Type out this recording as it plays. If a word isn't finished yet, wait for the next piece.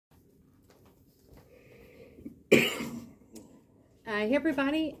Hey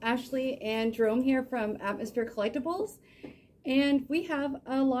everybody, Ashley and Jerome here from Atmosphere Collectibles, and we have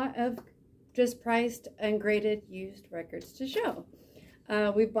a lot of just priced and graded used records to show.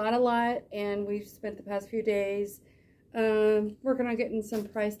 We've bought a lot and we've spent the past few days working on getting some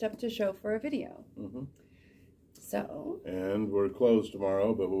priced up to show for a video. And we're closed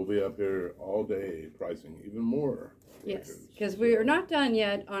tomorrow, but we'll be up here all day pricing even more. Yes, because we are not done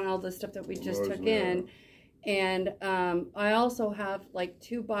yet on all the stuff that we just took in. And I also have like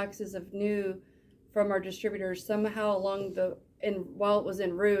 2 boxes of new from our distributors. Somehow along while it was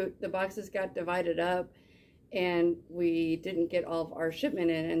en route, the boxes got divided up and we didn't get all of our shipment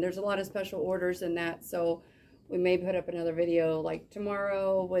in. And there's a lot of special orders in that, so we may put up another video like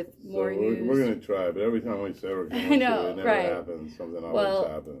tomorrow with more used. We're going to try, but every time we say we're going to, it never happens. Something always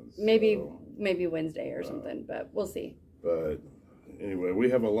happens. Maybe Wednesday or something, but we'll see. But anyway, we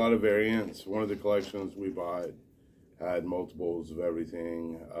have a lot of variants. One of the collections we bought had multiples of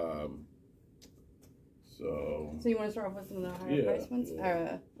everything. So you want to start off with some of the higher price ones?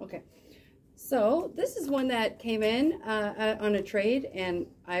 Yeah. Okay. So this is one that came in on a trade, and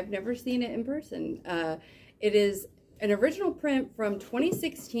I've never seen it in person. It is an original print from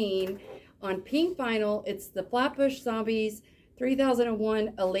 2016 on pink vinyl. It's the Flatbush Zombies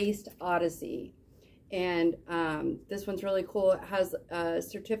 3001 A Laced Odyssey. And this one's really cool. It has a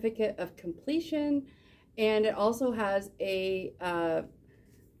certificate of completion, and it also has a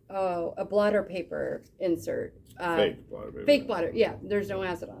blotter paper insert. Fake blotter paper. Fake blotter, yeah. There's no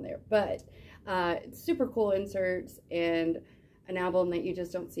acid on there, but it's super cool inserts and an album that you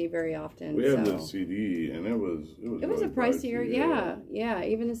just don't see very often. We had the CD, and it was really a pricier. Yeah,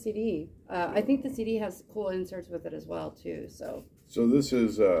 even the CD. I think the CD has cool inserts with it as well too. So this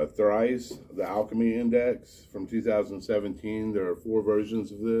is Thrice, the Alchemy Index from 2017. There are 4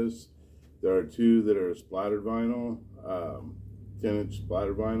 versions of this. There are 2 that are splattered vinyl, 10-inch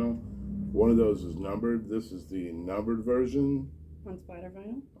splattered vinyl. One of those is numbered. This is the numbered version. On splatter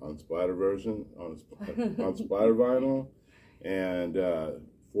vinyl? On splatter version, on splatter vinyl. And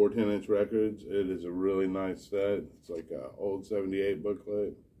 4 10-inch records. It is a really nice set. It's like an old 78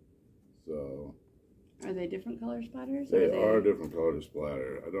 booklet. So... Are they different color splatters? They are different color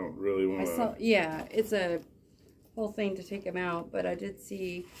splatter. I don't really want to... Yeah, it's a whole thing to take them out, but I did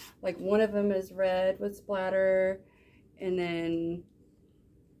see, like, one of them is red with splatter, and then...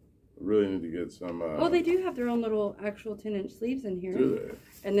 I really need to get some... oh, they do have their own little actual 10-inch sleeves in here. Do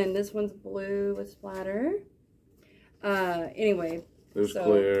they? And then this one's blue with splatter. Anyway. There's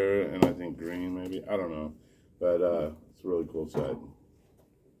clear, and I think green, maybe. I don't know. But it's a really cool set.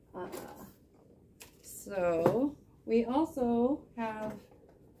 So we also have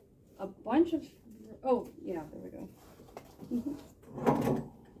a bunch of, oh yeah, there we go.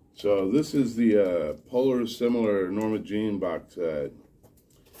 So this is the Polar Similar Norma Jean box set.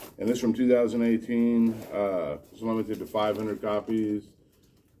 And this from 2018. It's limited to 500 copies.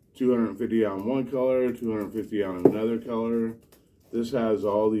 250 on one color, 250 on another color. This has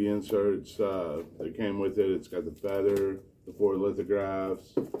all the inserts that came with it. It's got the feather, the 4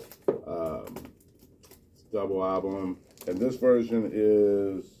 lithographs, double album, and this version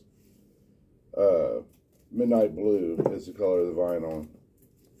is midnight blue is the color of the vinyl,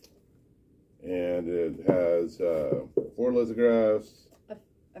 and it has 4 lithographs,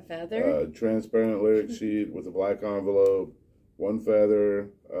 a feather, transparent lyric sheet with a black envelope, 1 feather.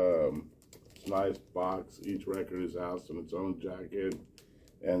 It's a nice box. Each record is housed in its own jacket,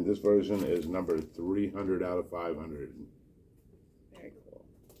 and this version is number 300 out of 500.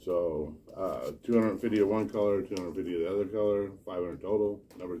 So, 250 of one color, 250 of the other color, 500 total,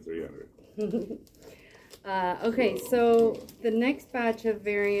 number 300. Okay, so the next batch of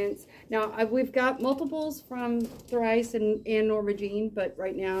variants. Now, we've got multiples from Thrice and Norma Jean, but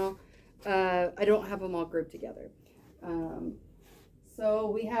right now, I don't have them all grouped together. So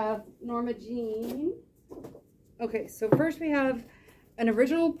we have Norma Jean. Okay, so first we have an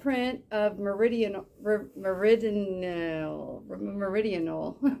original print of Meridional,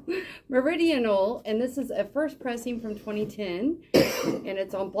 and this is a first pressing from 2010, and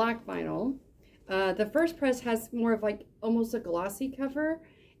it's on black vinyl. The first press has more of like almost a glossy cover,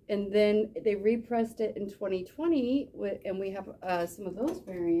 and then they repressed it in 2020, and we have some of those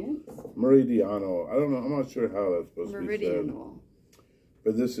variants. Meridional. I don't know. I'm not sure how that's supposed to be said.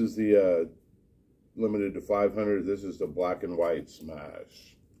 But this is the limited to 500. This is the black and white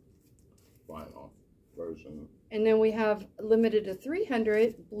smash vinyl version. And then we have limited to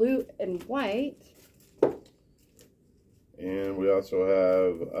 300 blue and white. And we also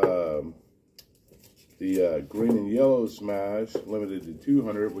have the green and yellow smash limited to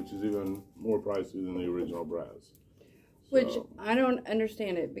 200, which is even more pricey than the original brass. Which I don't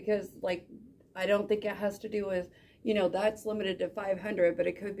understand it because, like, I don't think it has to do with, you know, that's limited to 500, but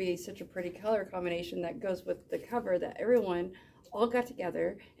it could be such a pretty color combination that goes with the cover that everyone all got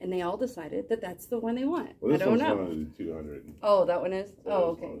together and they all decided that that's the one they want. Well, I don't know. One of the 200. Oh, that one is? Yeah, oh,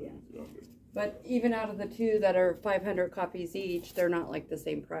 okay, yeah. 200. But even out of the two that are 500 copies each, they're not like the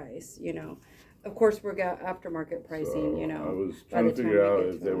same price, you know. Of course, we've got aftermarket pricing, you know. I was trying to figure out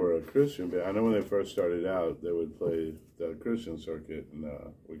if they were a Christian band. I know when they first started out, they would play the Christian circuit, and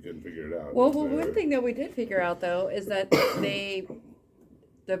we couldn't figure it out. Well, one thing that we did figure out, though, is that the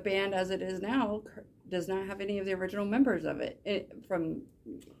band as it is now does not have any of the original members of it. From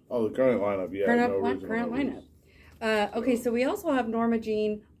the current lineup, yeah. Current lineup. Okay, so we also have Norma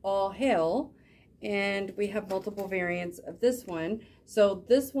Jean All Hail. And we have multiple variants of this one. So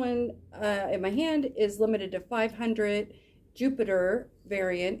this one in my hand is limited to 500 Jupiter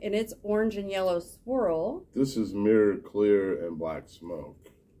variant, and it's orange and yellow swirl. This is mirror clear and black smoke.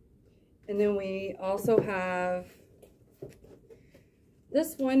 And then we also have,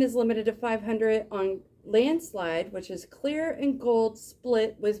 this one is limited to 500 on landslide, which is clear and gold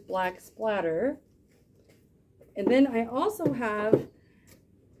split with black splatter. And then I also have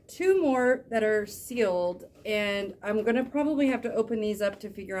two more that are sealed, and I'm going to probably have to open these up to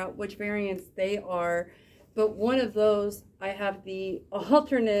figure out which variants they are. But one of those, I have the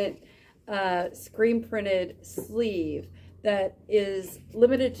alternate screen printed sleeve that is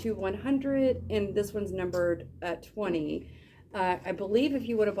limited to 100, and this one's numbered at 20. I believe if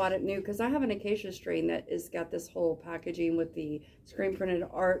you would have bought it new, because I have an acacia strain that has got this whole packaging with the screen printed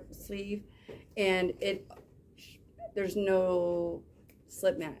art sleeve, and there's no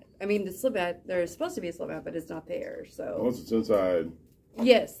slip mat. I mean, the slip mat, there's supposed to be a slip mat, but it's not there. So once it's inside,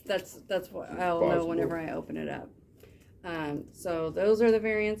 yes, that's what I'll know whenever I open it up. So those are the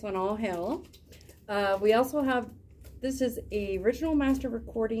variants on All Hail. We also have, this is a original master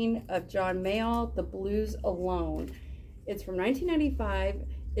recording of John Mayall, The Blues Alone. It's from 1995.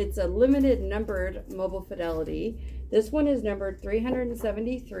 It's a limited numbered mobile fidelity. This one is numbered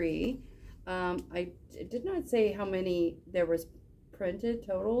 373. I did not say how many there was printed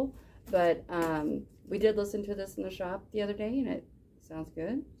total, but we did listen to this in the shop the other day, and it sounds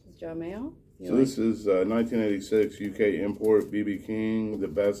good. This is John Mayall. So this is 1986 UK import, B.B. King, The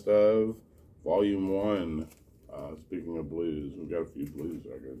Best Of, Volume 1. Speaking of blues, we've got a few blues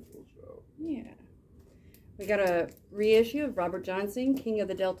records we'll show. Yeah. We got a reissue of Robert Johnson, King of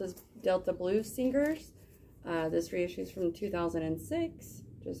the Delta Blues Singers. This reissue is from 2006,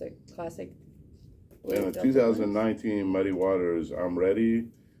 just a classic. And the 2019 Muddy Waters, I'm Ready,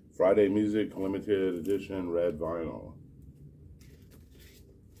 Friday Music Limited Edition Red Vinyl.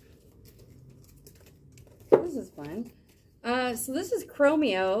 This is fun. So this is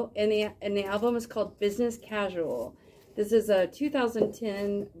Chromeo, and the album is called Business Casual. This is a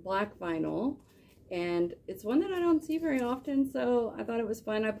 2010 black vinyl, and it's one that I don't see very often, so I thought it was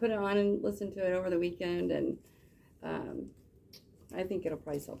fun. I put it on and listened to it over the weekend, and I think it'll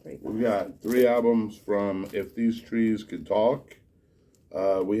probably sell pretty fast. We've got 3 albums from If These Trees Could Talk.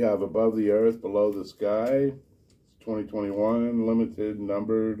 We have Above the Earth, Below the Sky. It's 2021, limited,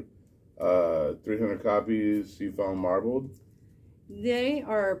 numbered, 300 copies, seafoam marbled. They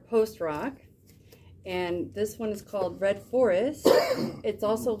are post-rock, and this one is called Red Forest. It's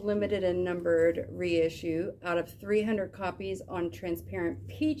also limited and numbered reissue out of 300 copies on transparent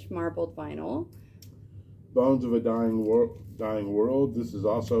peach marbled vinyl. Bones of a Dying World. This is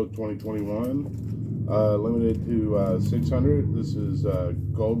also 2021, limited to 600. This is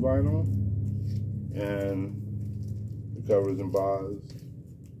gold vinyl, and the cover is embossed.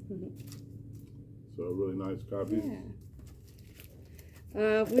 So really nice copy.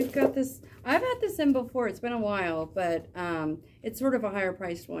 Yeah. We've got this. I've had this in before. It's been a while, but it's sort of a higher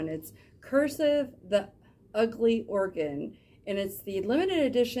priced one. It's Cursive, the Ugly Organ, and it's the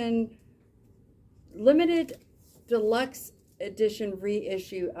limited deluxe edition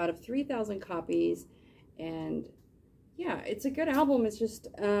reissue out of 3,000 copies. And yeah, it's a good album. It's just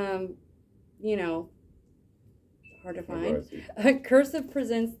you know, hard to find. Cursive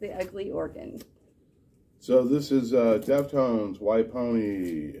presents the Ugly Organ. So this is Deftones, White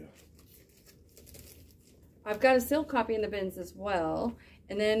Pony. I've got a sealed copy in the bins as well.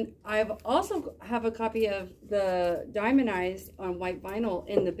 And then I've also have a copy of the Diamondized on white vinyl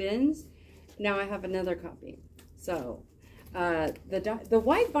in the bins. Now I have another copy. So the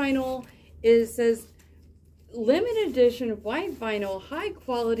white vinyl says limited edition white vinyl, high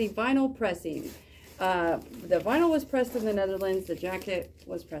quality vinyl pressing. The vinyl was pressed in the Netherlands. The jacket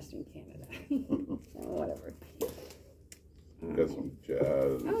was pressed in Canada. So whatever. Got some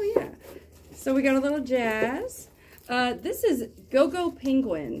jazz. Oh yeah. So we got a little jazz. This is Go-Go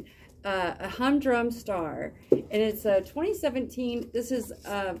Penguin, a humdrum star, and it's 2017. This is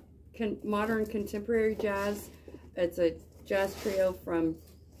modern contemporary jazz. It's a jazz trio from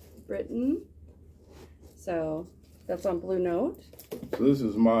Britain. So that's on Blue Note. So this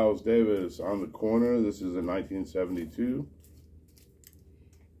is Miles Davis on the corner. This is a 1972.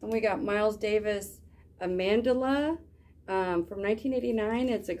 And we got Miles Davis, a mandala from 1989.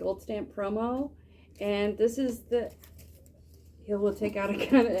 It's a gold stamp promo. And this is the he will take out a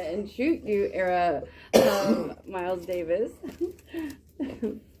gun and shoot you era Miles Davis.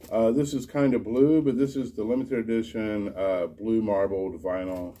 This is kind of blue, but this is the limited edition blue marbled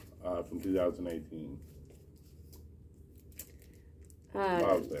vinyl from 2018.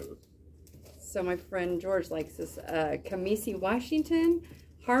 Miles Davis. So my friend George likes this Kamisi Washington,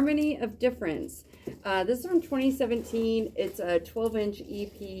 Harmony of Difference. This is from 2017. It's a 12-inch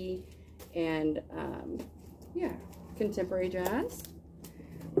EP and yeah, contemporary jazz.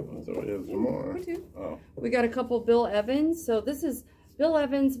 So we have some more. Oh. We got a couple Bill Evans. So this is Bill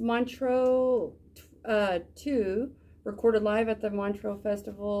Evans Montreux 2, recorded live at the Montreux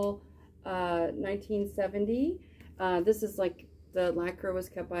Festival 1970. This is like the lacquer was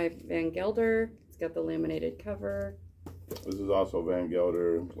cut by Van Gelder. It's got the laminated cover. This is also Van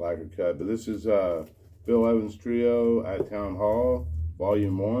Gelder lacquer cut, but this is Bill Evans Trio at Town Hall,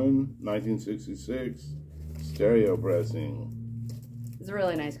 Volume 1, 1966, stereo pressing. It's a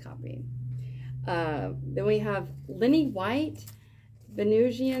really nice copy. Then we have Lenny White,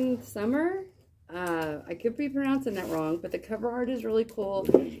 Venusian Summer. I could be pronouncing that wrong, but the cover art is really cool.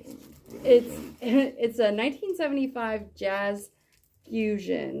 It's a 1975 jazz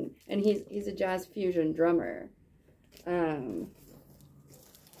fusion, and he's a jazz fusion drummer.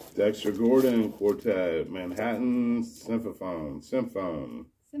 Dexter Gordon Quartet, Manhattan Symphony.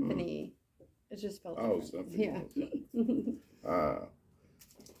 Symphony. It's just spelled. Oh, symphony. Yeah.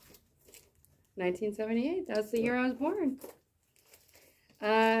 1978. That's the year I was born.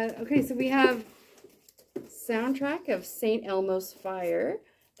 Okay, so we have soundtrack of St. Elmo's Fire.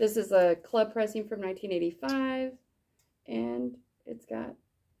 This is a club pressing from 1985, and it's got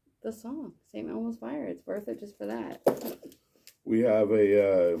the song St. Elmo's Fire. It's worth it just for that. We have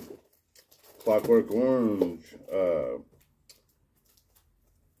a Clockwork Orange.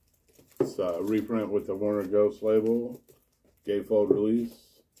 It's a reprint with the Warner Ghost label, gatefold release.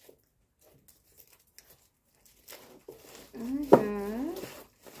 I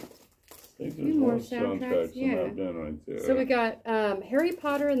have a few more soundtracks. Yeah. Right there. So we got Harry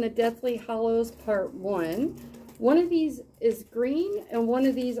Potter and the Deathly Hallows Part 1. One of these is green and one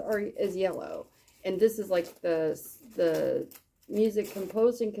of these is yellow. And this is like the music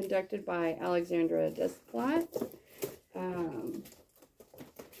composed and conducted by Alexandra Desplat.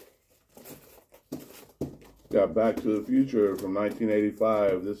 Got Back to the Future from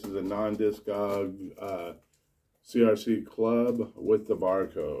 1985. This is a non-discog CRC Club with the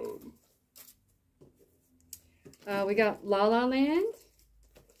barcode. We got La La Land.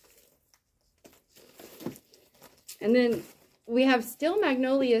 And then we have Still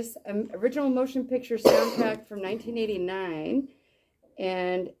Magnolias, original motion picture soundtrack from 1989.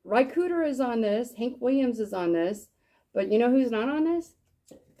 And Ry Cooder is on this. Hank Williams is on this. But you know who's not on this?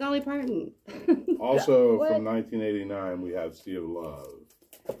 Dolly Parton. Also from 1989, we have Sea of Love.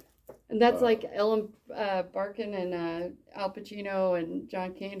 And that's like Ellen Barkin and Al Pacino and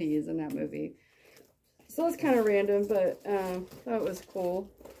John Candy is in that movie. So it's kind of random, but thought it was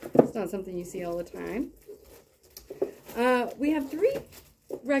cool. It's not something you see all the time. We have 3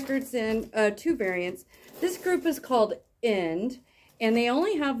 records in 2 variants. This group is called End, and they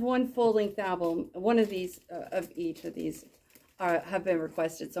only have one full-length album. One of these, of each of these, have been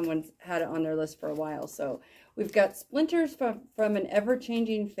requested. Someone's had it on their list for a while. So we've got Splinters from an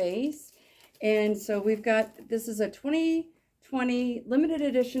Ever-Changing Face, and so we've got, this is a 2020 limited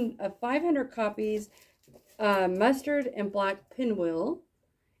edition of 500 copies, mustard and black pinwheel,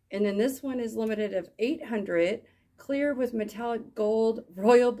 and then this one is limited of 800. Clear with metallic gold,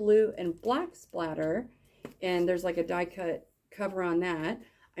 royal blue, and black splatter. And there's like a die cut cover on that.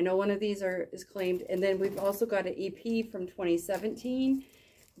 I know one of these is claimed. And then we've also got an EP from 2017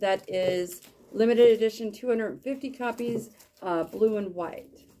 that is limited edition, 250 copies, blue and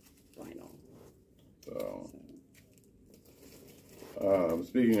white vinyl. So,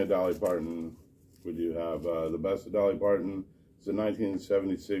 speaking of Dolly Parton, we do have The Best of Dolly Parton. It's a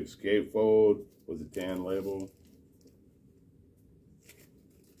 1976 gatefold with a tan label.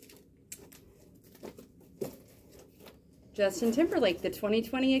 Justin Timberlake, the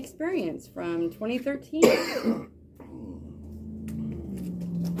 2020 Experience from 2013.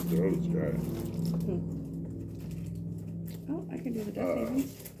 Throat is dry. Oh, I can do the Death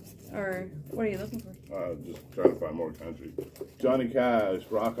Havens. Or what are you looking for? Just trying to find more country. Johnny Cash,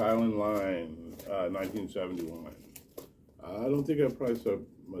 Rock Island Line, 1971. I don't think I priced up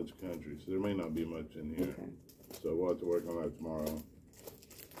much country, so there may not be much in here. Okay. So we'll have to work on that tomorrow.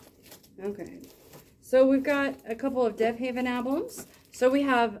 Okay. So we've got a couple of Death Haven albums. So we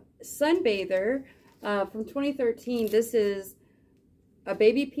have Sunbather from 2013. This is a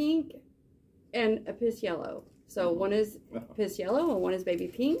baby pink and a piss yellow. So one is piss yellow and one is baby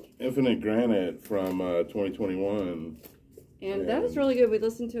pink. Infinite Granite from 2021. And that was really good. We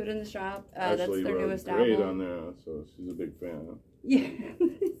listened to it in the shop. That's their newest album. Great on there, so she's a big fan. Yeah,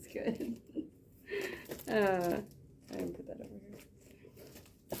 it's good. I can put that over here.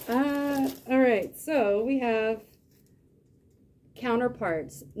 All right, so we have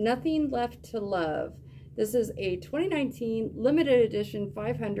Counterparts. Nothing Left to Love. This is a 2019 limited edition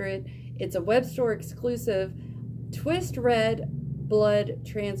 500. It's a web store exclusive. Twist red, blood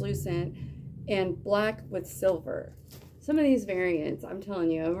translucent, and black with silver. Some of these variants, I'm telling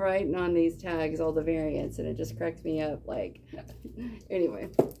you, I'm writing on these tags all the variants, and it just cracks me up. Like, anyway.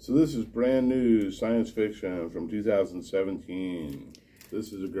 So this is brand new science fiction from 2017.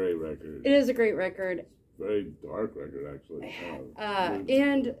 This is a great record. It is a great record. Very dark record, actually.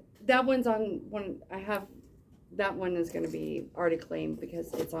 And that one's on one. That one is going to be already claimed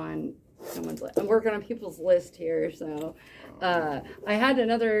because it's on someone's list. I'm working on people's list here, so I had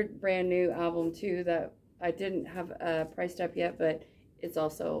another brand new album too that I didn't have priced up yet, but it's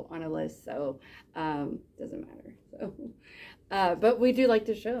also on a list, so doesn't matter. So, but we do like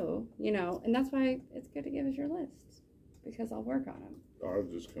to show, you know, and that's why it's good to give us your list because I'll work on them. I'll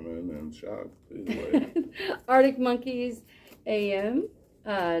just come in and shop. Arctic Monkeys AM,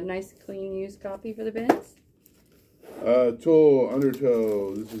 nice clean used copy for the bins. Tool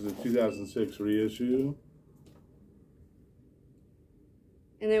Undertow. This is a 2006 reissue.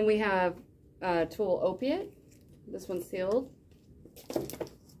 And then we have Tool Opiate. This one's sealed.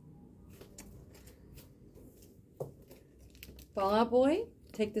 Fall Out Boy.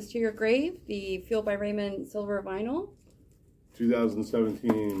 Take This to Your Grave. The Fueled by Raymond silver vinyl.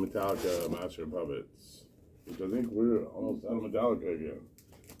 2017 Metallica Master of Puppets. Which I think we're almost out of Metallica again.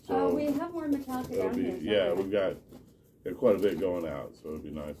 So we have more Metallica down here. Yeah, we've got quite a bit going out, so it'd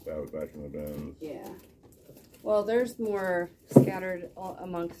be nice to have it back in the bins. Yeah. Well, there's more scattered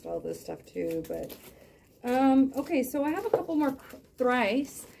amongst all this stuff too, but okay, so I have a couple more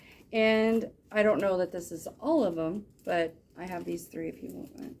thrice, and I don't know that this is all of them, but I have these three if you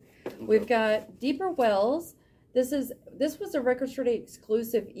want one. Okay. We've got Deeper Wells. This was a Record Store Day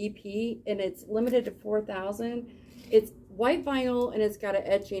exclusive EP, and it's limited to 4,000. It's white vinyl, and it's got an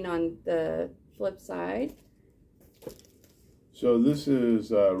etching on the flip side. So this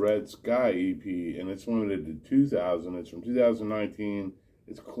is Red Sky EP, and it's limited to 2,000. It's from 2019.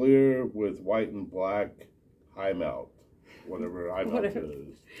 It's clear with white and black high melt, whatever high melt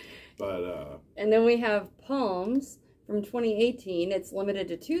is. But and then we have Palms from 2018. It's limited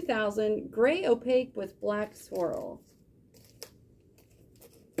to 2,000. Gray opaque with black swirl.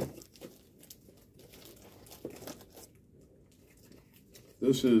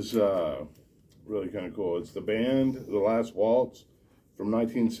 This is really kind of cool. It's the band, The Last Waltz, from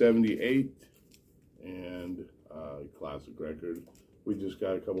 1978, and classic record. We just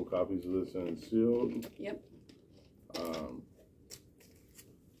got a couple copies of this and it's sealed. Yep. All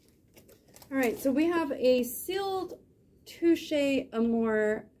right, so we have a sealed Touche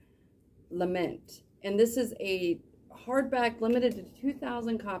Amour Lament, and this is a hardback limited to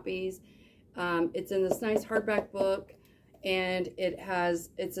 2,000 copies. It's in this nice hardback book. And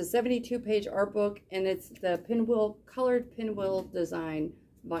it's a 72-page art book, and it's the colored pinwheel design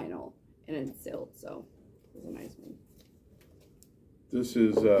vinyl, and it's sealed, so it's a nice one. This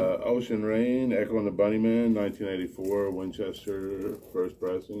is Ocean Rain, Echo and the Bunnymen, 1984, Winchester, first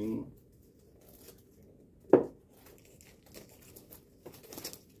pressing.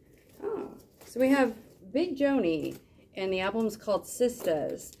 So we have Big Joni, and the album's called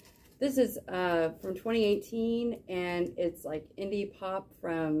Sistas. This is from 2018, and it's like indie pop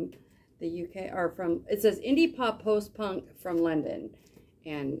from the UK, or it says indie pop post-punk from London.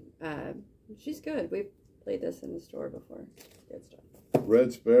 And she's good. We've played this in the store before. Good stuff.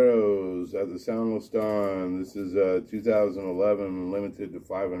 Red Sparrows at the Soundless Dawn. This is 2011, limited to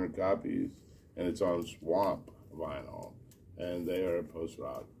 500 copies, and it's on Swamp vinyl, and they are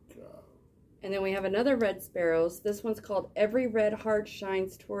post-rock. And then we have another Red Sparrows. This one's called Every Red Heart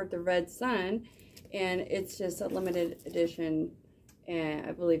Shines Toward the Red Sun. And it's just a limited edition. And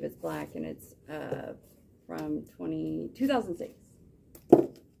I believe it's black. And it's from 2006.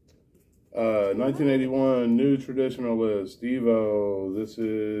 1981 New Traditionalist Evo. This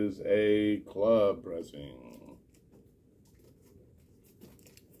is a club pressing.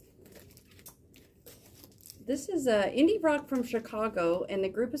 This is indie rock from Chicago, and the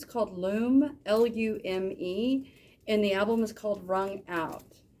group is called Lume, L-U-M-E, and the album is called Wrung Out,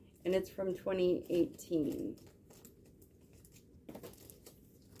 and it's from 2018.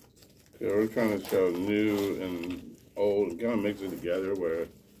 Okay, we're trying to show new and old, kind of mix it together where,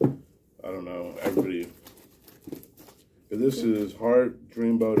 I don't know, everybody. This is Heart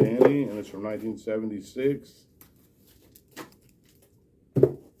Dreamboat Annie, and it's from 1976.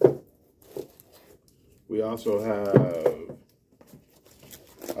 We also have,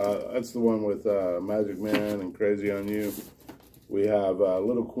 that's the one with Magic Man and Crazy on You. We have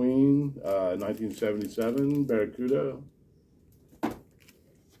Little Queen, 1977, Barracuda.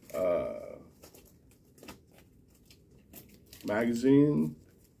 Magazine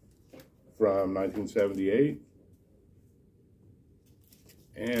from 1978.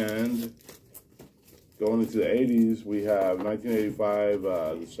 And going into the 80s, we have 1985,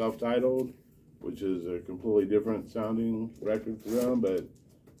 the self-titled, which is a completely different sounding record for them, but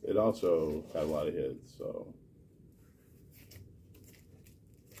it also had a lot of hits. So,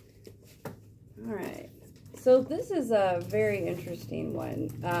 all right. So this is a very interesting one.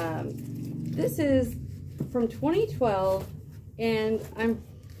 This is from 2012, and I'm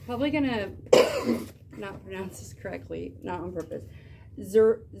probably gonna not pronounce this correctly, not on purpose.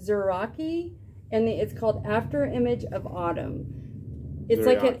 Zuraki, and it's called After Image of Autumn. It's Zuraki.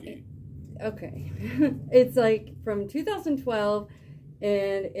 like an okay. It's like from 2012,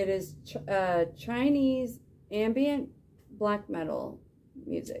 and it is Chinese ambient black metal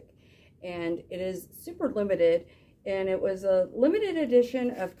music, and it is super limited, and it was a limited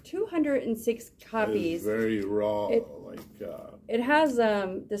edition of 206 copies. It's very raw. It has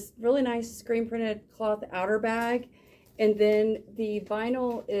this really nice screen printed cloth outer bag, and then the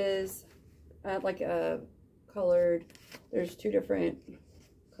vinyl is like a colored. There's two different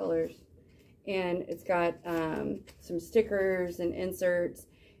colors. And it's got some stickers and inserts.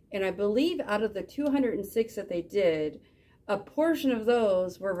 And I believe out of the 206 that they did, a portion of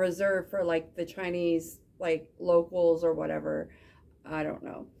those were reserved for like the Chinese like locals or whatever. I don't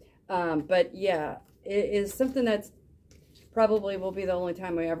know. But yeah, it is something that's probably will be the only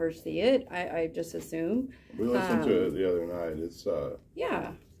time we ever see it. I just assume. We listened to it the other night. It's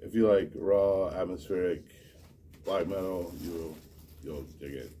yeah. If you like raw, atmospheric black metal, you'll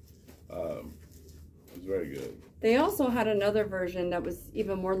dig it. It's very good. They also had another version that was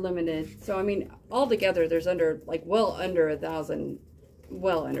even more limited. So I mean, altogether, there's well under 1,000.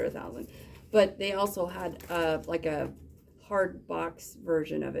 But they also had like a hard box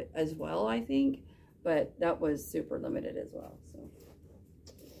version of it as well, I think. But that was super limited as well. So.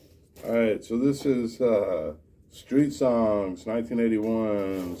 All right, so this is Street Songs,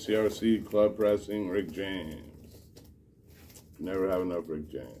 1981, CRC Club Pressing, Rick James. Never have enough Rick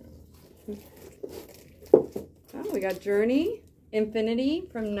James. Oh, we got Journey, Infinity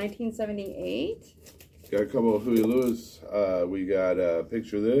from 1978. Got a couple of Huey Lewis. We got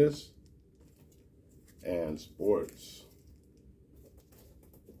Picture This and Sports.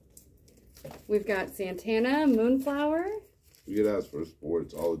 We've got Santana, Moonflower. We get asked for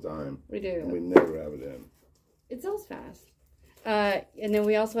Sports all the time. We do. And we never have it in. It sells fast. And then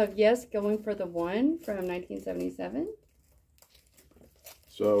we also have Yes, Going for the One from 1977.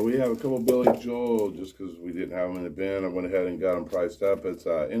 So we have a couple Billy Joel, just because we didn't have them in the bin. I went ahead and got them priced up. It's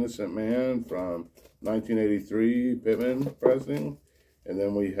Innocent Man from 1983, Pittman pressing. And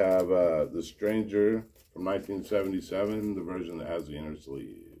then we have The Stranger from 1977, the version that has the inner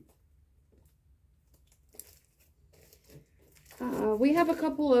sleeve. We have a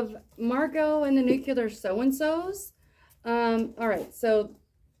couple of Margot and the Nuclear So-and-Sos. All right, so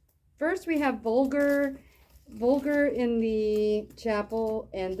first we have Vulgar in the Chapel,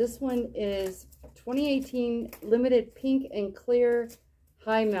 and this one is 2018 limited pink and clear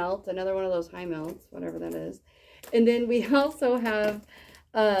high melt, another one of those high melts, whatever that is. And then we also have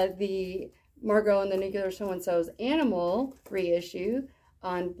the Margot and the Nuclear So-and-So's Animal reissue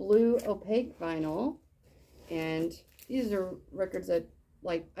on blue opaque vinyl, and these are records that,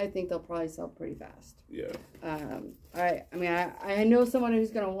 like, I think they'll probably sell pretty fast. Yeah. I mean, I know someone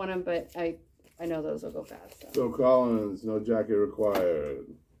who's going to want them, but I know those will go fast. So. Phil Collins, No Jacket Required.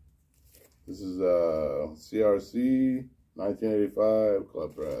 This is CRC, 1985,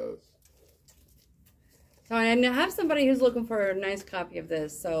 Club Press. So I have somebody who's looking for a nice copy of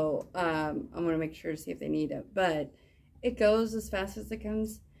this, so I'm going to make sure to see if they need it. But it goes as fast as it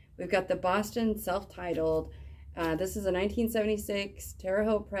comes. We've got the Boston self-titled. This is a 1976 Terre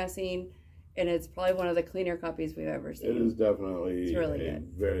Haute pressing. and it's probably one of the cleaner copies we've ever seen. It is definitely it's really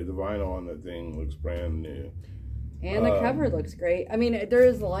good. The vinyl on the thing looks brand new. And the cover looks great. I mean, there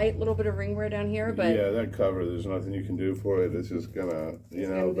is a light little bit of ring wear down here, but yeah, that cover, there's nothing you can do for it. It's just gonna, you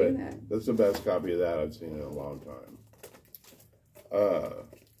know, but that's the best copy of that I've seen in a long time.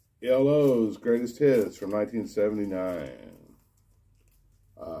 ELO's Greatest Hits from 1979.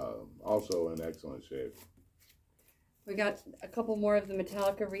 Also in excellent shape. We got a couple more of the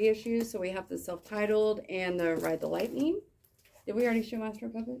Metallica reissues, so we have the self-titled and the Ride the Lightning. Did we already show Master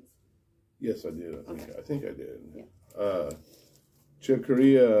of Puppets? Yes, I did. I think I did. Yeah. Chick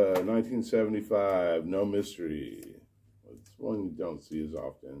Corea, 1975, No Mystery. It's one you don't see as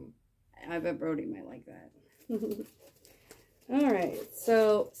often. I bet Brody might like that. All right,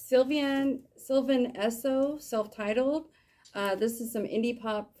 so Sylvan Esso, self-titled. This is some indie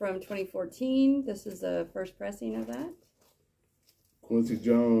pop from 2014. This is the first pressing of that. Quincy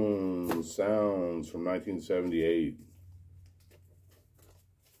Jones, Sounds from 1978.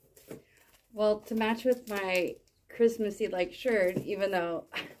 Well, to match with my Christmassy-like shirt, even though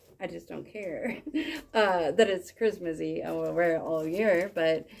I just don't care that it's Christmassy, I will wear it all year,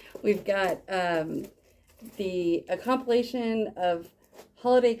 but we've got a compilation of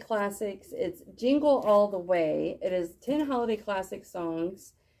holiday classics. It's Jingle All the Way. It is 10 holiday classic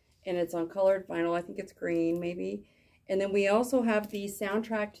songs, and it's on colored vinyl. I think it's green, maybe. And then we also have the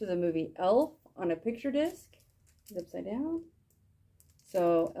soundtrack to the movie Elf on a picture disc. It's upside down.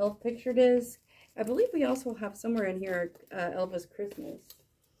 So, Elf picture disc. I believe we also have somewhere in here Elvis Christmas.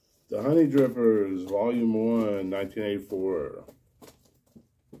 The Honey Drippers, Volume 1, 1984.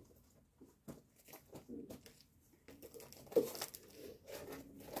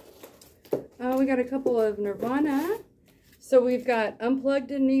 We got a couple of Nirvana. So we've got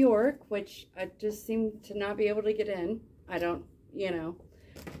Unplugged in New York, which I just seem to not be able to get in. I don't, you know.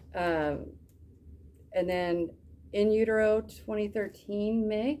 And then In Utero 2013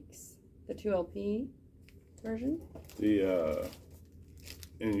 mix, the 2LP version. The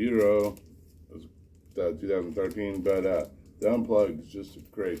In Utero was 2013, but the Unplugged is just a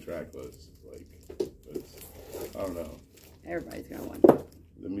great track list. Like, it's, I don't know. Everybody's got one.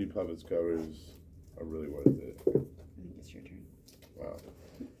 The Meat Puppets covers are really worth it. I think it's your turn. Wow.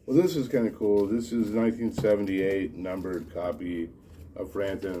 Well, this is kind of cool. This is 1978 numbered copy of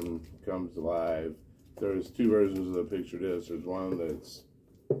Frampton Comes Alive. There's two versions of the picture disc. There's one that's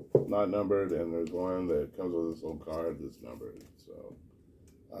not numbered, and there's one that comes with this little card that's numbered. So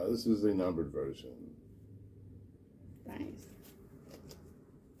this is the numbered version. Nice.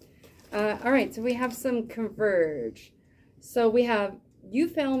 All right, so we have some Converge. So we have You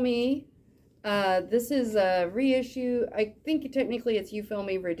Fail Me. This is a reissue. I think technically it's You Fail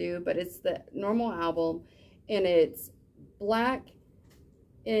Me Redo, but it's the normal album, and it's black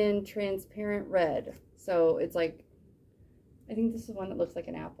in transparent red. So it's like, I think this is one that looks like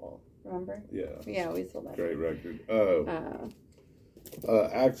an apple. Remember? Yeah. Yeah, we sold that. Great record.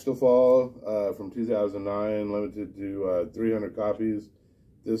 Axe to Fall from 2009, limited to 300 copies.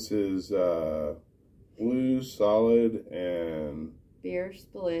 This is blue, solid, and beer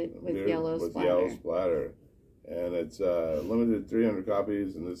split with yellow splatter. Yellow splatter. And it's limited 300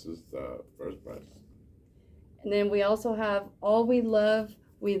 copies, and this is the first press. And then we also have All We Love,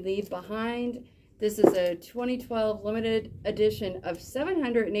 We Leave Behind. This is a 2012 limited edition of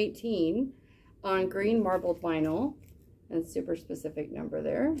 718 on green marbled vinyl. And super specific number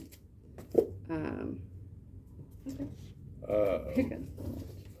there. Okay.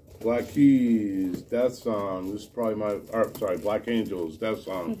 Black Keys, Death Song. This is probably my, Black Angels, Death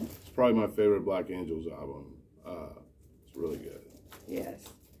Song. It's probably my favorite Black Angels album. It's really good. Yes.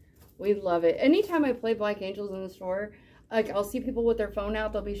 We love it. Anytime I play Black Angels in the store, like I'll see people with their phone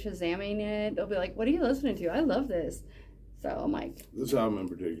out, they'll be Shazamming it. They'll be like, what are you listening to? I love this. So I'm like... This album in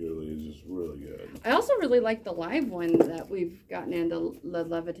particular is just really good. I also really like the live one that we've gotten into, the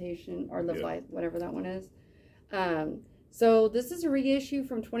Levitation, or Live, whatever that one is. So this is a reissue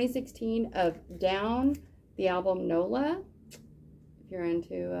from 2016 of Down, the album Nola. If you're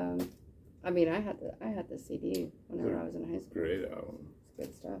into... I mean, I had the CD whenever I was in high school. Great album. It's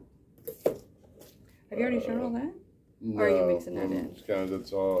good stuff. Have you already shown all that? No, or are you mixing that in? It's kind of,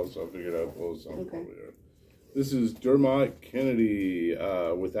 that's all, so I figured I'd pull something over here. This is Dermot Kennedy,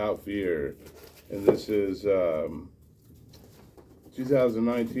 Without Fear. And this is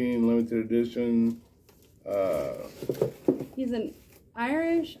 2019 limited edition. He's an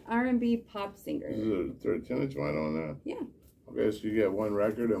Irish R&B pop singer. Is there a 10-inch vinyl on that? Yeah. Okay, so you get one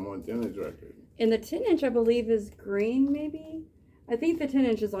record and one 10-inch record. And the 10-inch, I believe, is green, maybe? I think the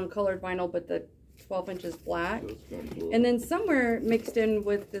 10-inch is on colored vinyl, but the 12 inches black. That's kind of cool. And then somewhere mixed in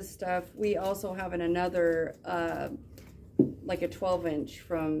with this stuff, we also have another, like a 12-inch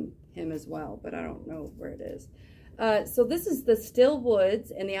from him as well, but I don't know where it is. So this is the Still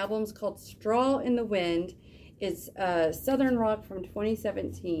Woods, and the album's called Straw in the Wind. It's Southern Rock from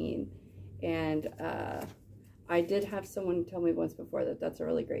 2017, and I did have someone tell me once before that that's a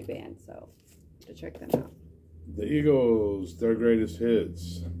really great band, so to check them out. The Eagles, their greatest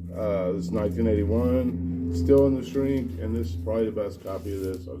hits. This is 1981, still in the shrink, and this is probably the best copy of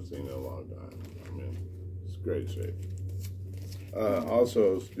this I've seen in a long time. I mean, it's great shape.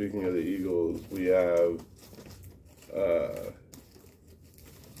 Also, speaking of the Eagles, we have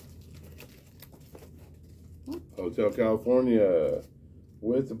Hotel California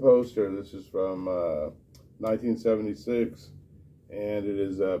with the poster. This is from 1976, and it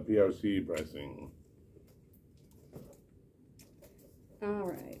is PRC pressing. All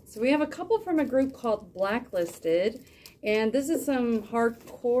right, so we have a couple from a group called Blacklisted, and this is some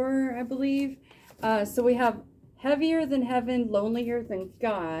hardcore, I believe. So we have Heavier Than Heaven, Lonelier Than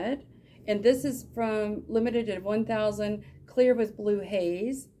God, and this is from limited to 1,000, Clear with Blue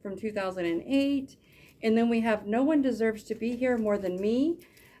Haze from 2008. And then we have No One Deserves to Be Here More Than Me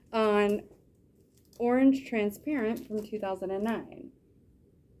on Orange Transparent from 2009.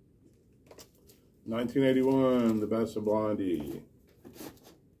 1981, The Best of Blondie.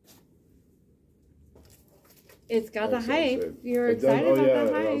 It's got the hype. You're It does, excited about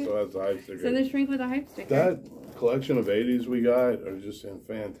the It hype. also has the hype sticker. It's in the shrink with a hype sticker. That collection of 80s we got are just in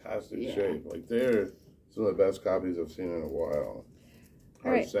fantastic shape. Like, they're some of the best copies I've seen in a while.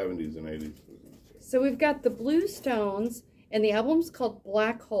 All right. 70s and 80s. So we've got the Blue Stones, and the album's called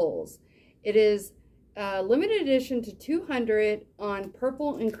Black Holes. It is limited edition to 200 on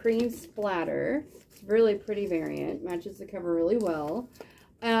purple and cream splatter. It's a really pretty variant. Matches the cover really well.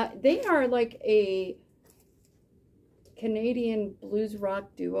 They are like a Canadian blues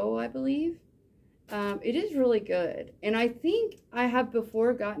rock duo, I believe. It is really good. And I think I have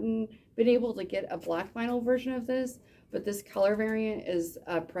before been able to get a black vinyl version of this, but this color variant is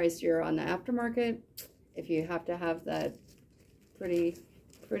pricier on the aftermarket. If you have to have that pretty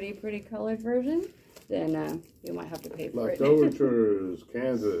colored version, then you might have to pay for it. Overtures,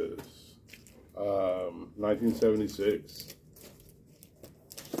 Kansas, 1976.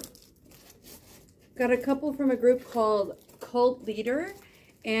 Got a couple from a group called Cult Leader.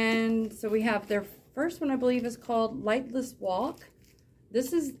 And so we have their first one, I believe, is called Lightless Walk.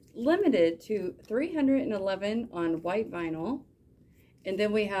 This is limited to 311 on white vinyl. And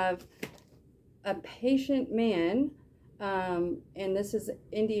then we have A Patient Man. And this is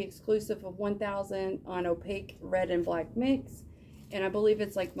indie exclusive of 1,000 on opaque red and black mix. And I believe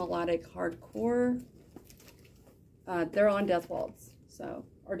it's like melodic hardcore. They're on Death Waltz. So,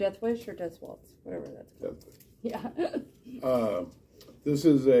 or Death Wish or Death Waltz, whatever that's called. Yeah. This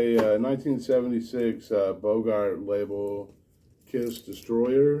is a 1976 Bogart label Kiss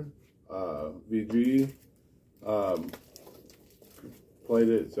Destroyer VG. Played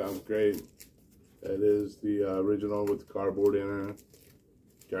it, sounds great. It is the original with the cardboard inner.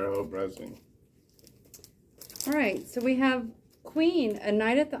 Carajo pressing. All right, so we have Queen, A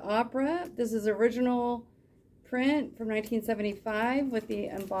Night at the Opera. This is original print from 1975 with the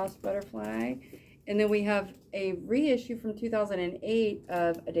embossed butterfly. And then we have a reissue from 2008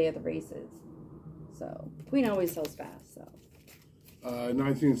 of A Day of the Races. So, Queen always sells fast, so.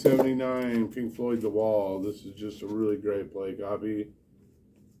 1979, Pink Floyd The Wall. This is just a really great play copy.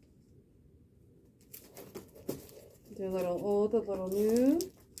 They're a little old, a little new.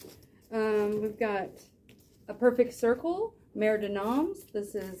 We've got A Perfect Circle, Mare de Noms.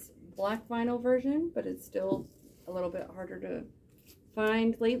 This is black vinyl version, but it's still a little bit harder to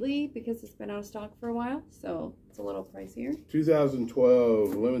find lately because it's been out of stock for a while, so it's a little pricier.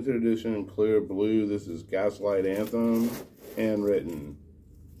 2012 limited edition clear blue. This is Gaslight Anthem, handwritten.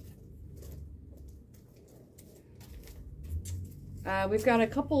 We've got a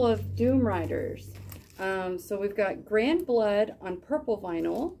couple of Doom Riders. So we've got Grand Blood on purple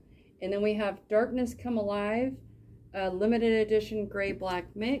vinyl, and then we have Darkness Come Alive, limited edition gray black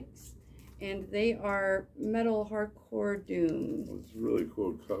mix. And they are metal hardcore doom. It's a really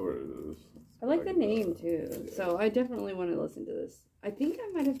cool cover. I like the name too. Yeah. So I definitely want to listen to this. I think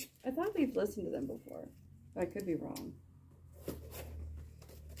I thought we've listened to them before, but I could be wrong.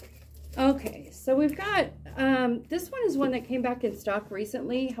 Okay, so we've got, this one is one that came back in stock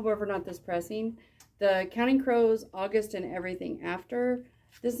recently. However, not this pressing. The Counting Crows, August and Everything After.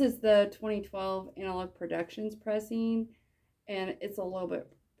 This is the 2012 Analog Productions pressing. And it's a little bit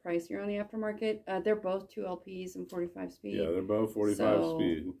pricier on the aftermarket. They're both 2 LPs and 45 speed. Yeah, they're both 45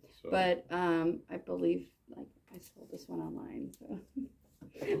 speed. So. But I believe like I sold this one online, so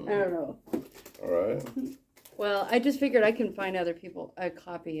I don't know. All right. Well, I just figured I can find other people a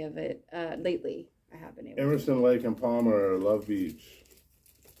copy of it. Lately, I have been able. Emerson, Lake and Palmer, Love Beach.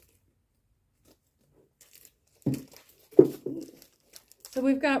 So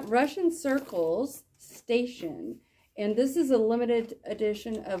we've got Russian Circles Station, and this is a limited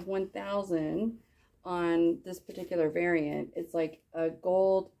edition of 1,000 on this particular variant. It's like a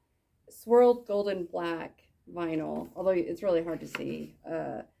gold, swirled golden black vinyl, although it's really hard to see.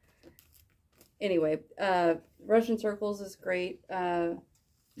 Anyway, Russian Circles is great. Yeah,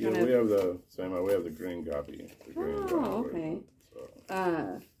 we have the same. We have the green copy. The green okay. So.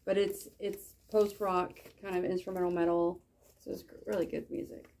 But it's post-rock, kind of instrumental metal. So it's really good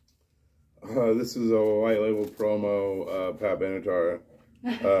music. This is a white label promo, Pat Benatar,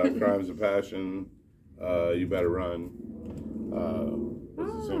 Crimes of Passion, You Better Run.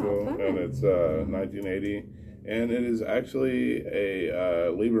 It's a single, and it's 1980. And it is actually a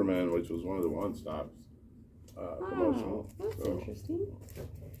Lieberman, which was one of the one-stops promotional. That's interesting.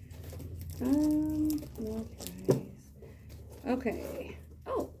 Okay.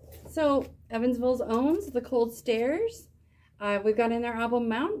 Oh, so Evansville's owns The Cold Stairs. We've got in their album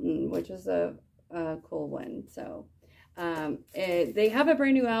Mountain, which is a cool one. So they have a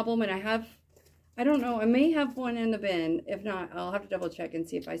brand new album, and I don't know, I may have one in the bin. If not, I'll have to double check and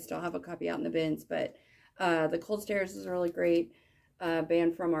see if I still have a copy out in the bins. But The Cold Stairs is a really great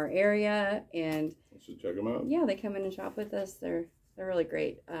band from our area, and you should check them out. Yeah, they come in and shop with us. They're really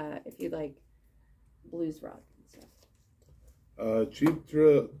great if you like blues rock and stuff. Cheap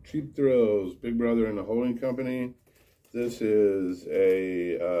Thrills, Big Brother and the Holding Company. This is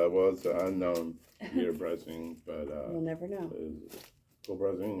a well, it's an unknown year pressing, but you'll never know. Cool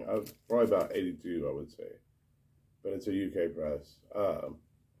pressing, probably about 82, I would say, but it's a UK press. All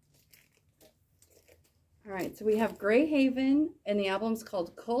right, so we have Grey Haven, and the album's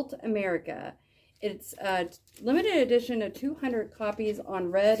called Cult America. It's a limited edition of 200 copies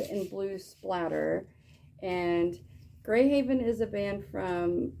on red and blue splatter, and Grey Haven is a band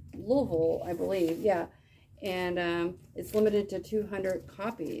from Louisville, I believe. Yeah. And it's limited to 200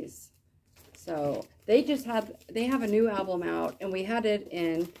 copies. So they have a new album out, and we had it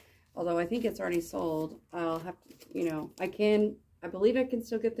in, although I think it's already sold. I'll have to, I believe I can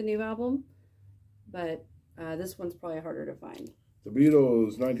still get the new album, but this one's probably harder to find. The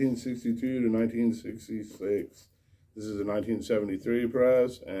Beatles, 1962 to 1966. This is a 1973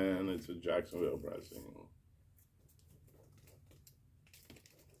 press, and it's a Jacksonville pressing.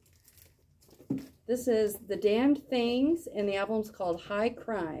 This is The Damned Things, and the album's called High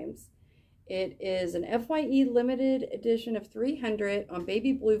Crimes. It is an FYE limited edition of 300 on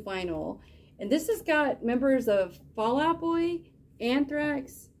baby blue vinyl. And this has got members of Fall Out Boy,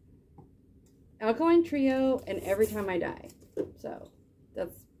 Anthrax, Alkaline Trio, and Every Time I Die. So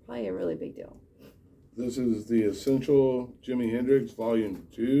that's probably a really big deal. This is The Essential Jimi Hendrix Volume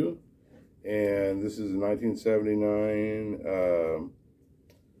 2. And this is a 1979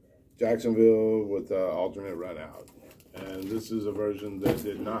 Jacksonville with the alternate run out. And this is a version that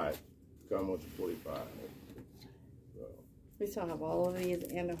did not come with the 45. So. We still have all of these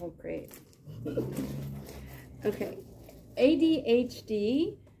and a whole crate. Okay.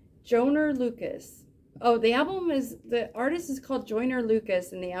 ADHD, Joyner Lucas. Oh, the artist is called Joyner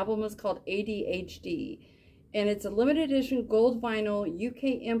Lucas, and the album is called ADHD. And it's a limited edition gold vinyl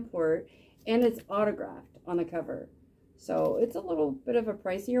UK import, and it's autographed on the cover. So it's a little bit of a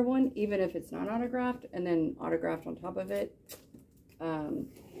pricier one, even if it's not autographed, and then autographed on top of it.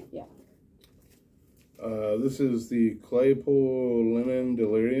 Yeah. This is the Claypool Lemon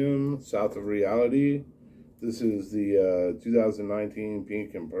Delirium, South of Reality. This is the 2019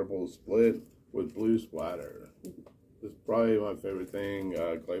 pink and purple split with blue splatter. This is probably my favorite thing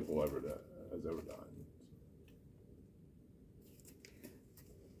Claypool has ever done.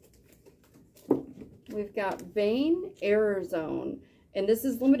 We've got Vein Error Zone, and this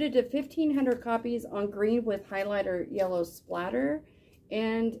is limited to 1,500 copies on green with highlighter yellow splatter.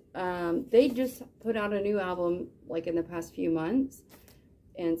 And they just put out a new album like in the past few months,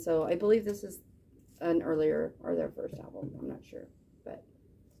 and so I believe this is their first album. I'm not sure, but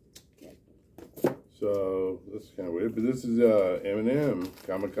yeah. So this is kind of weird, but this is Eminem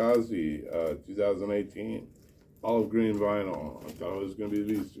Kamikaze 2018 olive green vinyl. I thought it was going to be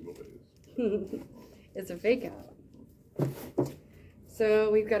these two boys. It's a fake out.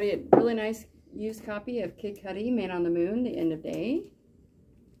 So we've got a really nice used copy of Kid Cudi, Man on the Moon, The End of Day.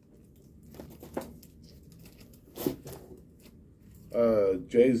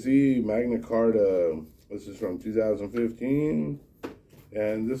 Jay-Z Magna Carta. This is from 2015.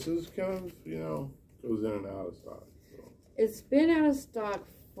 And this is kind of, you know, goes in and out of stock. So. It's been out of stock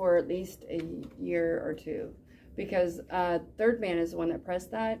for at least a year or two. Because Third Man is the one that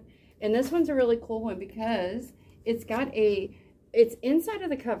pressed that. And this one's a really cool one because it's got it's inside of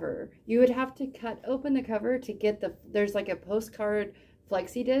the cover. You would have to cut open the cover to get there's like a postcard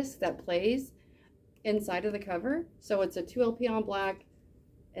flexi disc that plays inside of the cover. So it's a 2LP on black,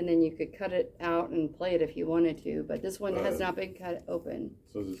 and then you could cut it out and play it if you wanted to. But this one has not been cut open.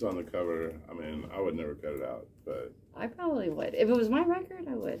 So it's on the cover. I mean, I would never cut it out, but I probably would. If it was my record,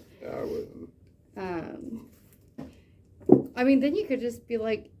 I would. Yeah, I wouldn't. I mean, then you could just be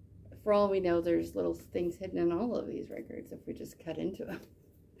like, for all we know, there's little things hidden in all of these records if we just cut into them.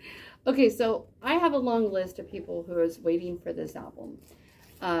 Okay, so I have a long list of people who is waiting for this album.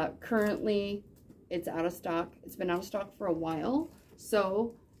 Currently, it's out of stock. It's been out of stock for a while.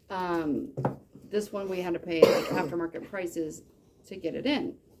 So, this one we had to pay like aftermarket prices to get it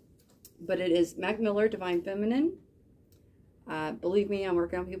in. But it is Mac Miller, Divine Feminine. Believe me, I'm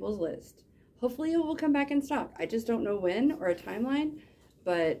working on people's list. Hopefully it will come back in stock. I just don't know when or a timeline.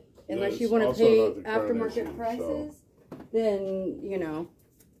 But unless you want to pay aftermarket prices, then, you know.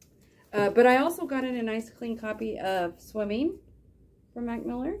 But I also got in a nice clean copy of Swimming from Mac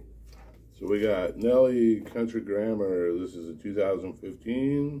Miller. So we got Nelly Country Grammar. This is a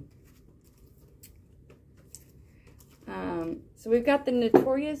 2015. So we've got the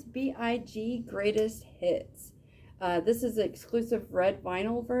Notorious B.I.G. Greatest Hits. This is the exclusive red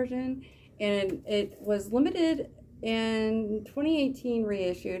vinyl version, and it was limited in 2018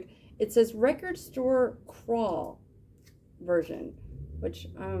 reissued. It says Record Store Crawl version, which,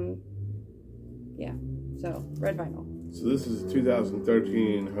 yeah, so red vinyl. So this is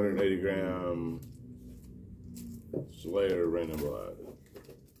 2013 180 gram Slayer Rain and Blood.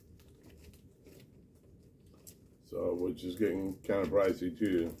 So, which is getting kind of pricey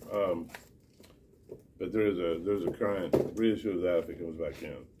too. But there's a current reissue of that if it comes back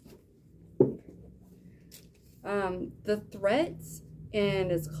in. The Threats,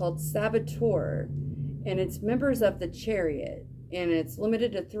 and it's called Saboteur, and it's members of the Chariot, and it's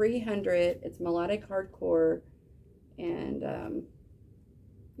limited to 300. It's melodic hardcore, and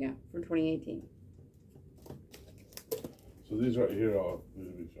yeah, from 2018. So these right here are these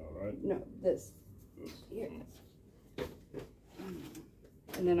will be shot, right? No, this here,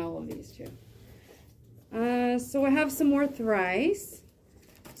 and then all of these too. So I have some more Thrice.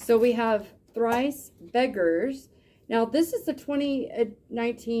 So we have Thrice Beggars. Now this is the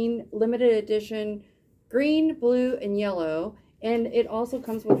 2019 limited edition green, blue, and yellow. And it also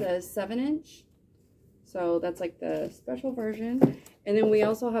comes with a 7-inch. So that's like the special version. And then we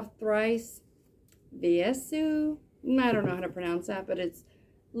also have Thrice Viesu. I don't know how to pronounce that, but it's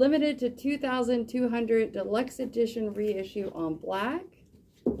limited to 2,200 deluxe edition reissue on black.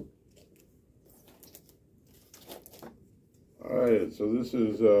 Alright, so this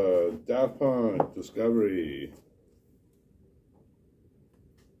is Daft Punk Discovery.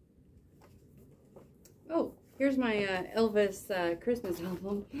 Oh, here's my Elvis Christmas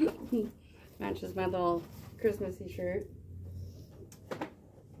album. Matches my little Christmassy shirt.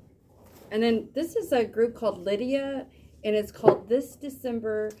 And then this is a group called Lydia, and it's called This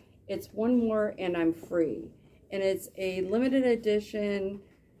December, It's One More and I'm Free. And it's a limited edition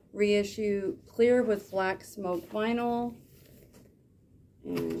reissue, clear with black smoke vinyl.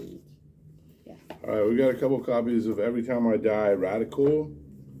 And yeah. Alright, we got a couple copies of Every Time I Die Radical.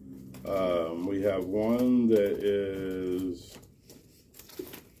 We have one that is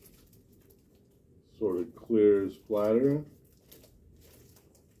sort of clear splatter.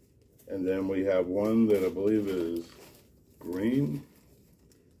 And then we have one that I believe is green.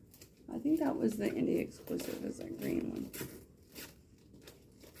 I think that was the indie exclusive, is that green one.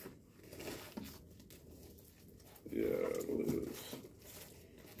 Yeah, I believe it is.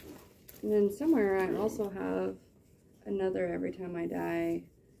 And then somewhere I also have another Every Time I Die.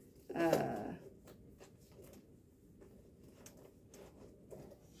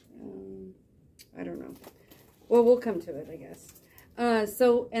 I don't know. Well, we'll come to it, I guess.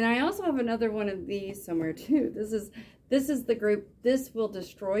 And I also have another one of these somewhere too. This is the group This Will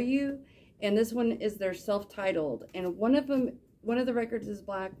Destroy You, and this one is their self-titled. And one of the records is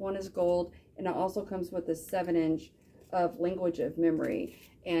black, one is gold, and it also comes with a 7-inch of Language of Memory.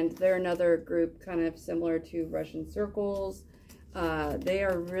 And they're another group kind of similar to Russian Circles. They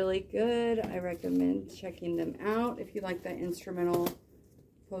are really good. I recommend checking them out if you like that instrumental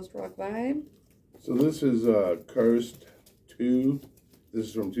post-rock vibe. So this is Cursed 2. This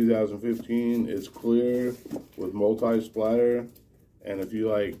is from 2015. It's clear with multi-splatter. And if you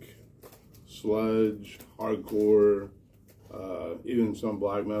like sludge, hardcore, even some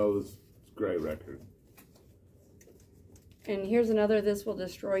black metal, it's a great record. And here's another, This Will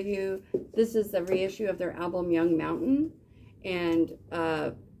Destroy You. This is the reissue of their album Young Mountain. And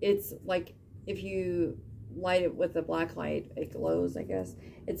it's like if you light it with a black light, it glows, I guess.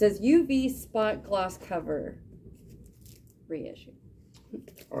 It says UV spot gloss cover reissue.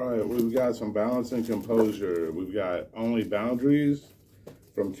 All right, we've got some Balance and Composure. We've got Only Boundaries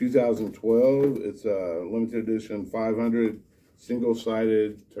from 2012. It's a limited edition 500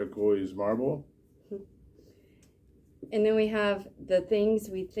 single-sided turquoise marble. And then we have The Things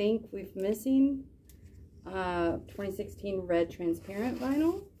We Think We've Missing, 2016 red transparent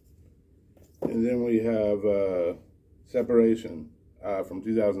vinyl. And then we have Separation from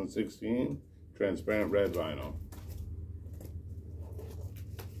 2016, transparent red vinyl.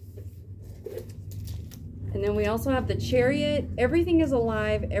 And then we also have The Chariot. Everything is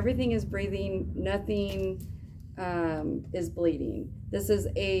alive, everything is breathing, nothing is bleeding. This is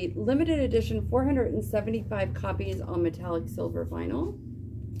a limited edition, 475 copies on metallic silver vinyl.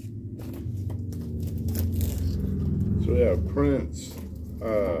 So we have Prince,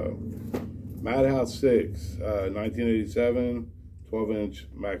 Madhouse 6, 1987, 12-inch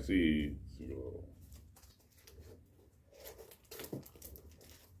maxi single.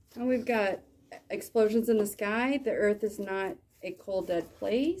 And we've got Explosions in the Sky, The Earth Is Not a Cold Dead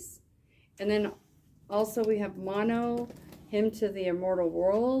Place. And then also we have Mono, Hymn to the Immortal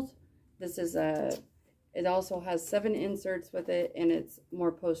World. This is it also has 7 inserts with it, and it's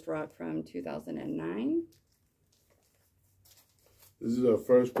more post-rock from 2009. This is a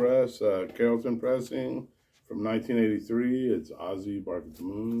first press, Carrollton pressing from 1983. It's Ozzy, Bark at the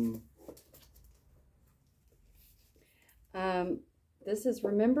Moon. This is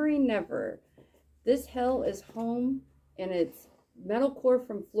Remembering Never. This Hell is Home, and it's metalcore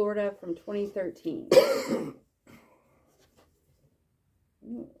from Florida from 2013.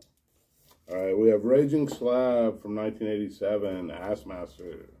 All right, we have Raging Slab from 1987, Ass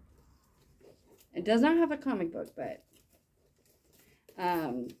Master. It does not have a comic book, but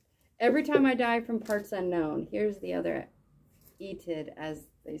Every Time I Die from Parts Unknown. Here's the other ETID, as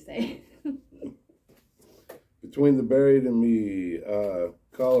they say. Between the Buried and Me,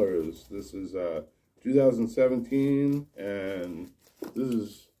 Colors. This is 2017, and this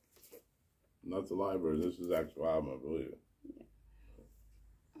is not the library. This is the actual album, I believe.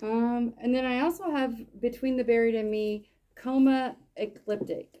 And then I also have Between the Buried and Me, Coma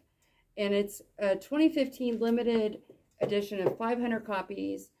Ecliptic. And it's a 2015 limited edition of 500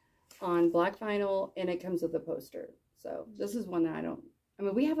 copies on black vinyl, and it comes with a poster. So this is one that I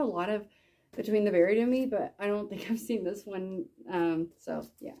mean, we have a lot of Between the Buried and Me, but I don't think I've seen this one. So,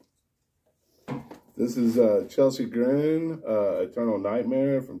 yeah. This is Chelsea Grin, Eternal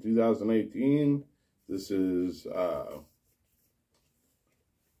Nightmare from 2018. This is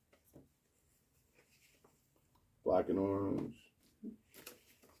black and orange.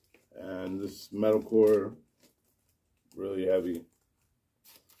 And this metalcore, really heavy.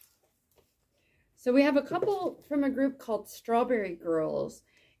 So we have a couple from a group called Strawberry Girls.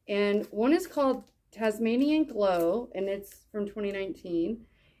 And one is called Tasmanian Glow, and it's from 2019.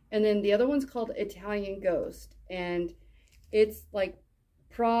 And then the other one's called Italian Ghost. And it's like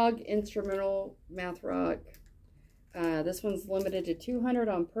prog instrumental math rock. This one's limited to 200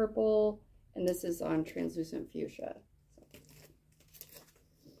 on purple, and this is on translucent fuchsia.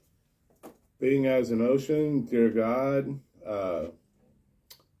 Beating as an Ocean, Dear God.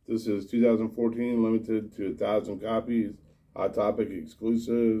 This is 2014, limited to 1,000 copies. Hot Topic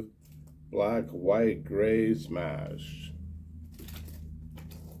exclusive. Black, white, gray, smash.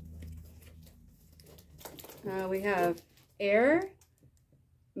 We have Air,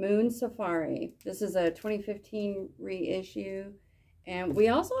 Moon Safari. This is a 2015 reissue. And we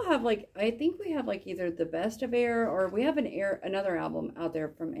also have, like, I think we have, like, either the best of Air, or we have another album out there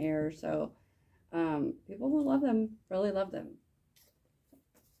from Air. So people who love them really love them.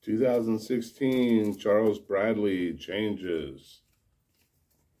 2016, Charles Bradley, Changes.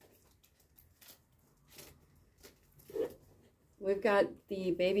 We've got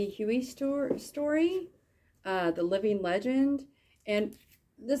the Baby Huey story, The Living Legend. And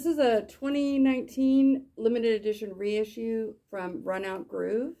this is a 2019 limited edition reissue from Run Out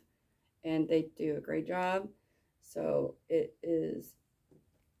Groove. And they do a great job. So it is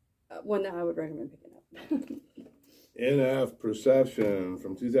one that I would recommend picking up. NF Perception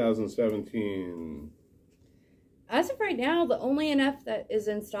from 2017. As of right now, the only NF that is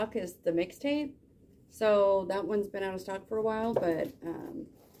in stock is the mixtape. So that one's been out of stock for a while, but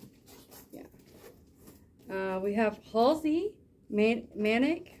yeah. We have Halsey,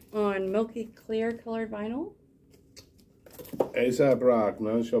 Manic on milky clear colored vinyl. A$AP Rock,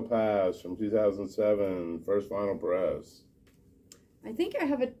 None Shall Pass from 2007, first vinyl press. I think I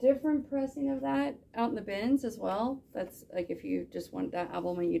have a different pressing of that out in the bins as well. That's like if you just want that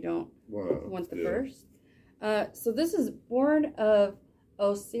album and you don't want the first. So this is Born of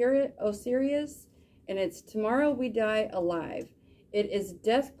Osiris, and it's Tomorrow We Die Alive. It is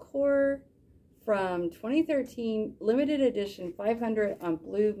deathcore from 2013, limited edition 500 on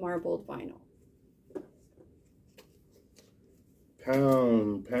blue marbled vinyl.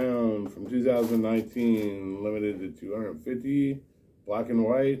 Pound from 2019, limited to 250, black and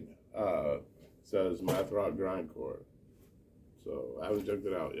white. Says math rock grindcore. So I haven't checked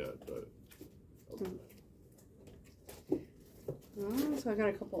it out yet, but. So I got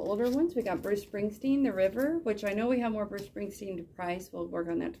a couple older ones. We got Bruce Springsteen, The River, which I know we have more Bruce Springsteen to price. We'll work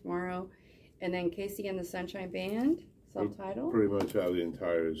on that tomorrow. And then Casey and the Sunshine Band, self-titled. Pretty much have the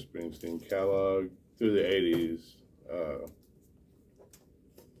entire Springsteen catalog through the 80s.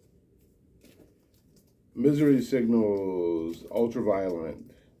 Misery Signals,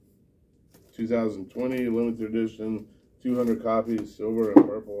 Ultraviolent, 2020, limited edition, 200 copies, silver and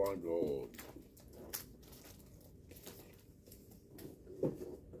purple on gold.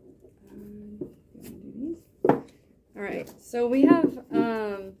 All right, so we have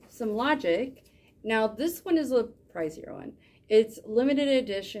some Logic. Now this one is a pricier one. It's limited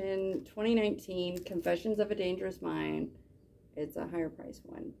edition 2019 Confessions of a Dangerous Mind. It's a higher price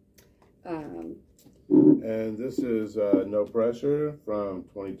one. And this is No Pressure from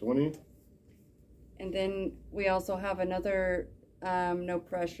 2020. And then we also have another No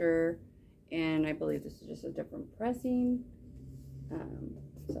Pressure, and I believe this is just a different pressing.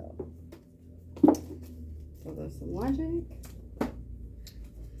 So there's some Logic.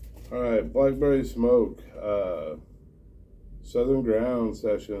 All right, Blackberry Smoke, Southern Ground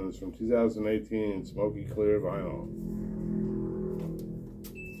Sessions from 2018, smoky clear vinyl.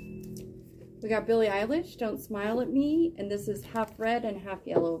 We got Billie Eilish, Don't Smile at Me, and this is half red and half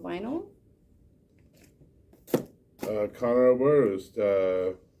yellow vinyl. Conor Oberst,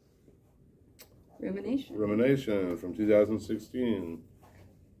 Rumination from 2016,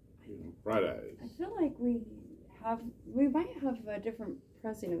 Bright Eyes. I feel like we might have a different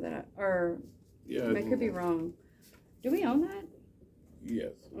pressing of that, or yeah, I could be wrong. Do we own that?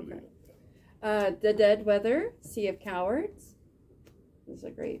 Yes. Okay. The Dead Weather, Sea of Cowards. This is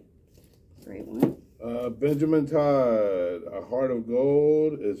a great one. Benjamin Todd, A Heart of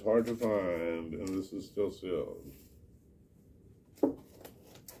Gold is hard to find, and this is still sealed.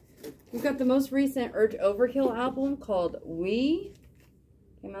 We've got the most recent Urge Overkill album called We.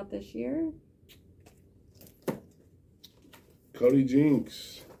 Came out this year. Cody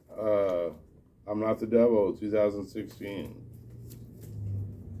Jinks, I'm Not the Devil, 2016.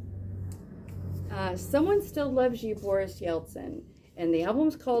 Someone Still Loves You, Boris Yeltsin. And the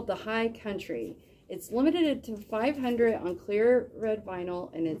album's called The High Country. It's limited to 500 on clear red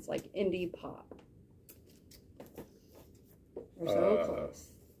vinyl, and it's like indie pop. We're so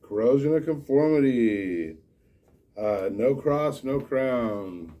close. Corrosion of Conformity, No Cross, No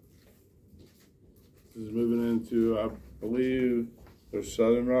Crown. This is moving into, I believe, their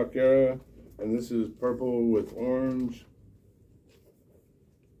Southern Rock era, and this is purple with orange.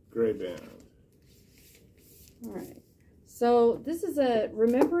 Great band. All right. So this is a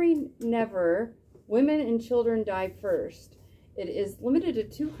Remembering Never, Women and Children Die First. It is limited to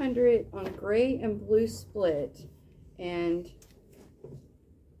 200 on gray and blue split, and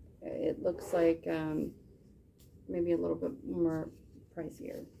it looks like maybe a little bit more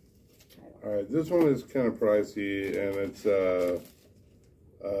pricier. All right, this one is kind of pricey, and it's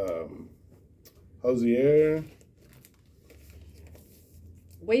Hosier.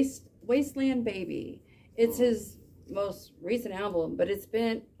 Wasteland Baby. It's his most recent album, but it's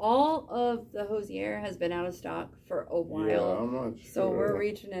been, all of the Hosier has been out of stock for a while. Yeah, I'm not sure. So we're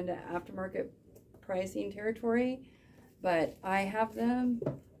reaching into aftermarket pricing territory, but I have them.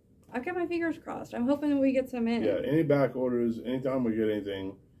 I've got my fingers crossed. I'm hoping that we get some in. Yeah, any back orders, anytime we get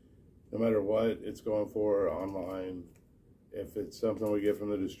anything, no matter what it's going for online, if it's something we get from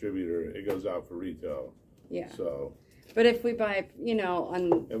the distributor, it goes out for retail. Yeah. So. But if we buy, then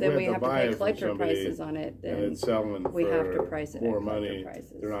we have to pay collector prices on it. Then and it's selling we for have to price it more at money.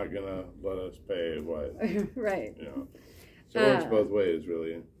 prices. They're not gonna let us pay what. Right. You know. So it works both ways,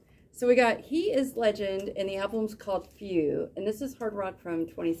 really. So we got He Is Legend, and the album's called Few, and this is hard rock from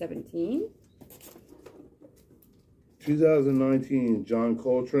 2017. 2019, John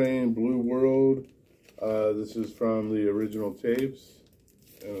Coltrane, Blue World. This is from the original tapes,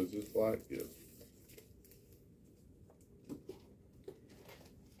 and it's just black. Yeah.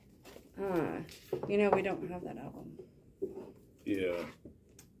 You know, we don't have that album. Yeah.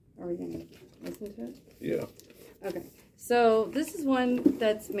 Are we going to listen to it? Yeah. Okay. So this is one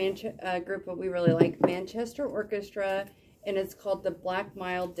that's a group that we really like, Manchester Orchestra, and it's called the Black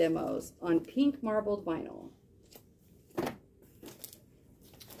Mile Demos on pink marbled vinyl.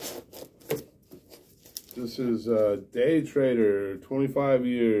 This is Day Trader, 25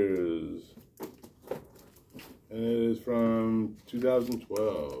 years. And it is from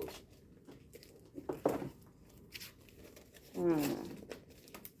 2012.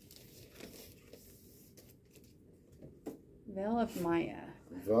 Veil of Maya.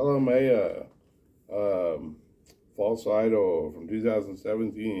 Veil of Maya. False Idol from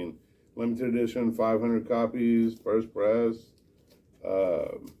 2017. Limited edition, 500 copies, first press.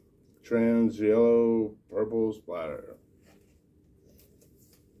 Trans yellow, purple splatter.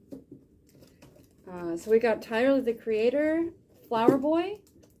 So we got Tyler the Creator, Flower Boy.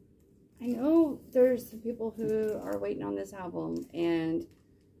 I know there's some people who are waiting on this album, and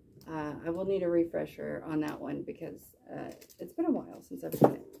I will need a refresher on that one because it's been a while since I've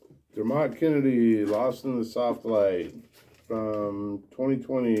seen it. Dermot Kennedy, Lost in the Soft Light from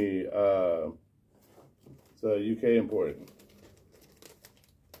 2020. It's a UK import.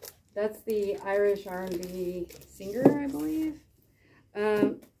 That's the Irish R&B singer, I believe.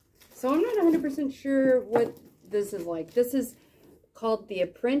 So I'm not 100% sure what this is like. This is called The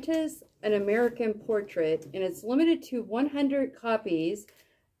Apprentice, an American Portrait, and it's limited to 100 copies,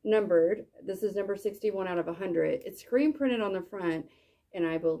 numbered. This is number 61 out of 100. It's screen printed on the front, and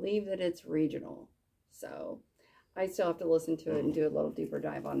I believe that it's regional. So I still have to listen to it and do a little deeper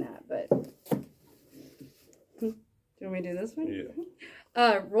dive on that. But do you want me to do this one?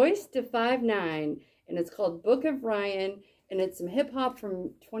 Yeah. Royce to 5'9", and it's called Book of Ryan, and it's some hip hop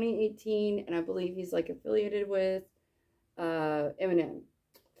from 2018, and I believe he's like affiliated with Eminem.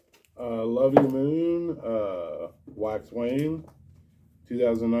 Love You Moon, Wax Wayne,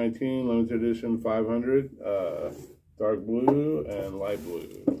 2019, limited edition, 500, dark blue and light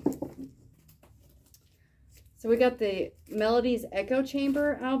blue. So we got the Melodies Echo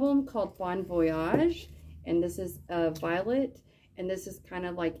Chamber album called Bon Voyage, and this is Violet. And this is kind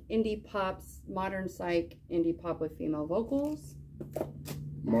of like indie pop's modern psych indie pop with female vocals.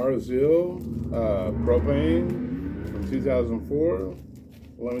 Marzil, Propane from 2004,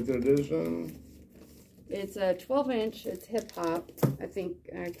 limited edition. It's a 12-inch. It's hip hop. I think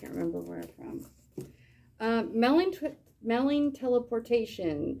I can't remember where from. Melling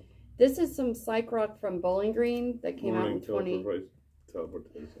Teleportation. This is some psych rock from Bowling Green that came out in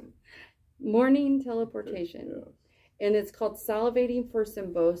Teleportation. Morning Teleportation. Yeah. And it's called Salivating for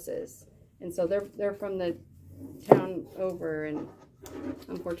Symbiosis. And so they're from the town over, and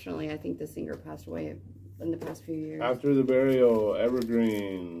unfortunately I think the singer passed away in the past few years. After the Burial,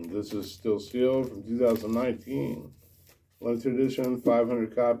 Evergreen. This is still sealed from 2019. Limited edition,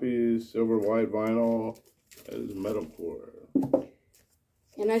 500 copies, silver white vinyl. It is metalcore.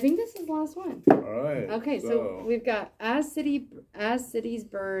 And I think this is the last one. All right. Okay, so we've got As Cities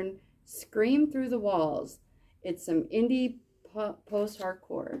Burn, Scream Through the Walls. It's some indie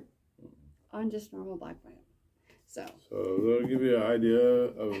post-hardcore on just normal black vinyl. So that'll give you an idea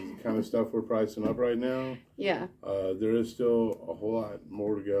of the kind of stuff we're pricing up right now. Yeah. There is still a whole lot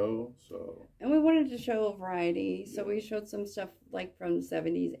more to go. And we wanted to show a variety, so we showed some stuff like from the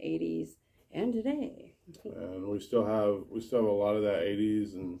 70s, 80s, and today. And we still have a lot of that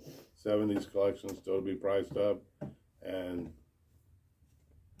 80s and 70s collection still to be priced up, and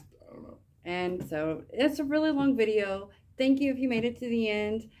I don't know. And so it's a really long video. Thank you if you made it to the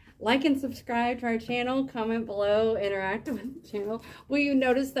end. Like and subscribe to our channel. Comment below. Interact with the channel. Well, you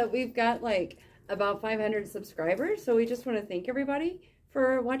notice that we've got like about 500 subscribers. So we just want to thank everybody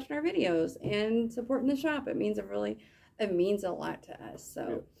for watching our videos and supporting the shop. It means a lot to us.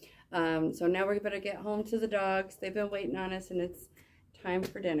 So, so now we're going to get home to the dogs. They've been waiting on us, and it's time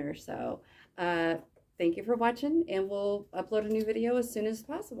for dinner. So, thank you for watching, and we'll upload a new video as soon as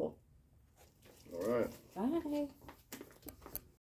possible.